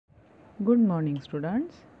Good morning,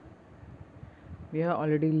 students. We have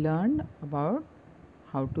already learned about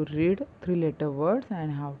how to read three-letter words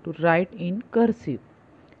and how to write in cursive.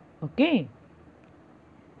 Okay.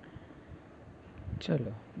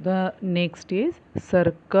 Chalo. The next is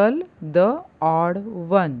circle the odd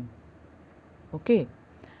one. Okay.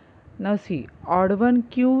 Now see, odd one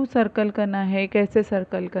क्यों circle करना है, कैसे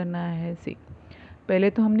circle करना है? सी, पहले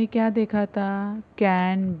तो हमने क्या देखा था?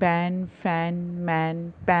 Can, ban, fan, man,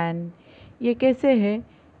 pan, ये कैसे है?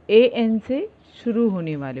 ए एन से शुरू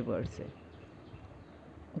होने वाले वर्ड से.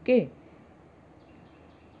 Okay,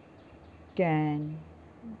 can,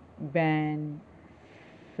 ban,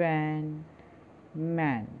 fan,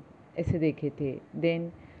 man, ऐसे देखे थे.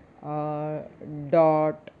 Then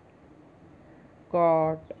dot,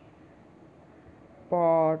 cot,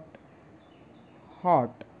 pot,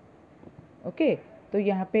 hot. Okay, तो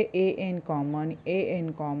यहाँ पे A N common, A N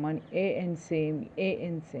common, A N same, A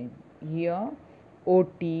N same. Here O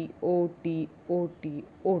T, O T, O T,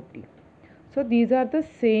 O T. So these are the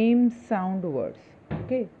same sound words.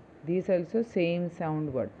 Okay, these also same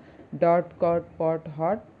sound word. Dot, cot, pot,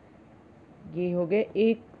 hot, ये हो गए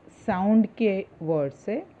एक sound के word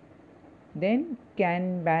से. Then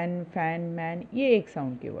can, ban, fan, man, ये एक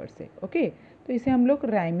sound के word से. ओके, तो इसे हम लोग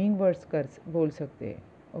राइमिंग वर्ड्स कर बोल सकते हैं.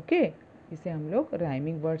 ओके, इसे हम लोग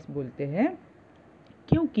राइमिंग वर्ड्स बोलते हैं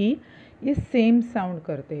क्योंकि ये सेम साउंड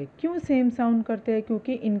करते हैं. क्यों सेम साउंड करते हैं?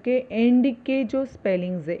 क्योंकि इनके एंड के जो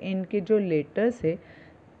स्पेलिंग्स है, एंड के जो लेटर्स है,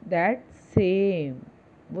 दैट सेम,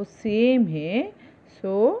 वो सेम है.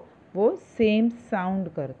 सो वो सेम साउंड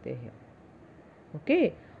करते हैं. ओके,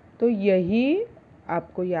 तो यही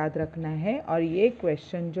आपको याद रखना है और ये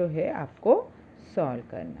क्वेश्चन जो है आपको सॉल्व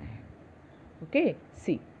करना है. Okay,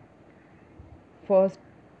 C,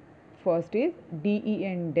 first is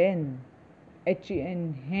DEN den, HEN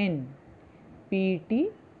hen, PET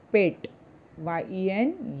pet,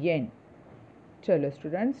 YEN yen. चलो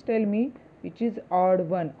students, tell me which is odd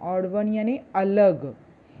one. Odd one यानी अलग.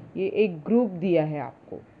 ये एक ग्रुप दिया है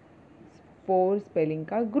आपको, 4 स्पेलिंग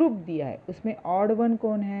का ग्रुप दिया है, उसमें ऑड वन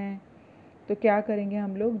कौन है? तो क्या करेंगे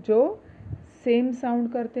हम लोग? जो सेम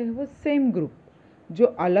साउंड करते हैं वो सेम ग्रुप, जो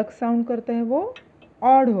अलग साउंड करते हैं वो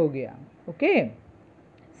ऑड हो गया. ओके,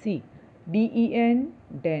 सी, DEN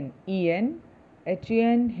den, EN,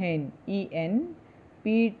 HEN hen, EN,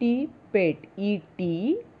 PET pet, ET,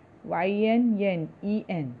 YEN yen,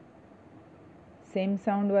 EN. Same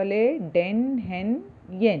sound वाले डेन, हेन,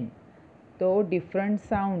 येन. तो डिफरेंट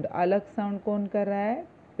साउंड, अलग साउंड कौन कर रहा है?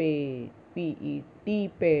 पेट, PET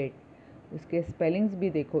पेट. उसके स्पेलिंग्स भी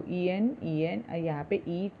देखो, EN, EN और यहाँ पे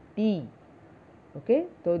ET. ओके,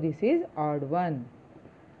 तो this is odd one.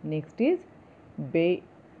 Next is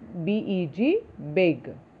BEG bag,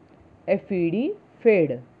 FED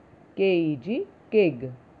fade, KEG keg,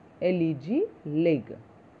 LEG leg.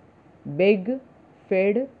 Bag,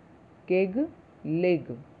 fade, keg,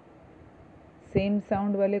 leg. Same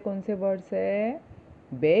sound वाले कौन से वर्ड्स है?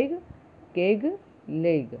 Bag, keg,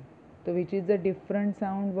 leg. तो which is the different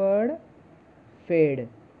sound word? Fade,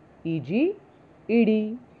 EG,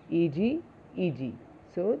 ED, EG, EG.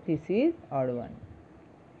 So this is odd one.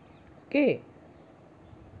 Okay,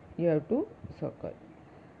 you have to circle.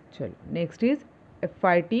 चलो, next is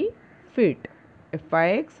FIT fit,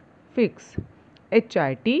 FIX fix,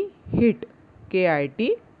 HIT hit, KIT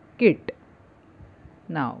kit.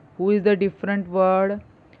 Now who is the different word?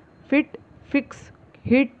 Fit, fix,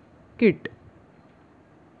 hit, kit.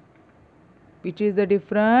 Which is the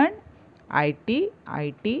different? IT,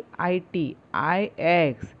 IT, IT,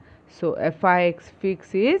 IX. So FIX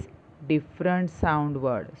fix is different sound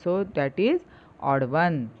word. So that is odd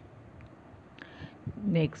one.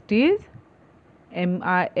 Next is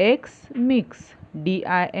MIX mix,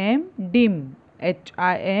 DIM dim,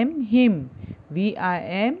 HIM him,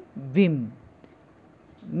 VIM vim.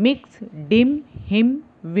 Mix, dim, him,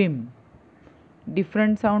 Vim.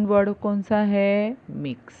 Different sound word कौन सा है?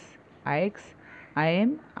 Mix, IX,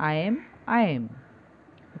 IM, IM, IM.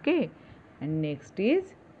 Okay, and next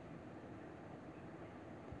is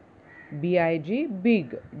BIG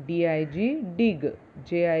big, DIG dig,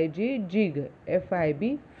 JIG zig,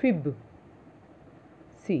 FIB fib.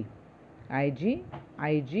 C, IG,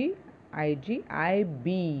 IG, IG,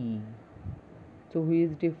 IB. So who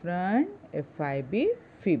is different? FIB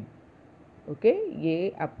fib. Okay, ये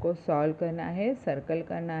आपको solve करना है, circle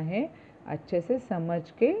करना है. अच्छे से समझ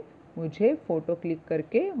के मुझे फ़ोटो क्लिक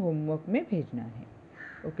करके होमवर्क में भेजना है.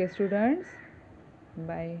 Okay students,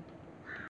 bye.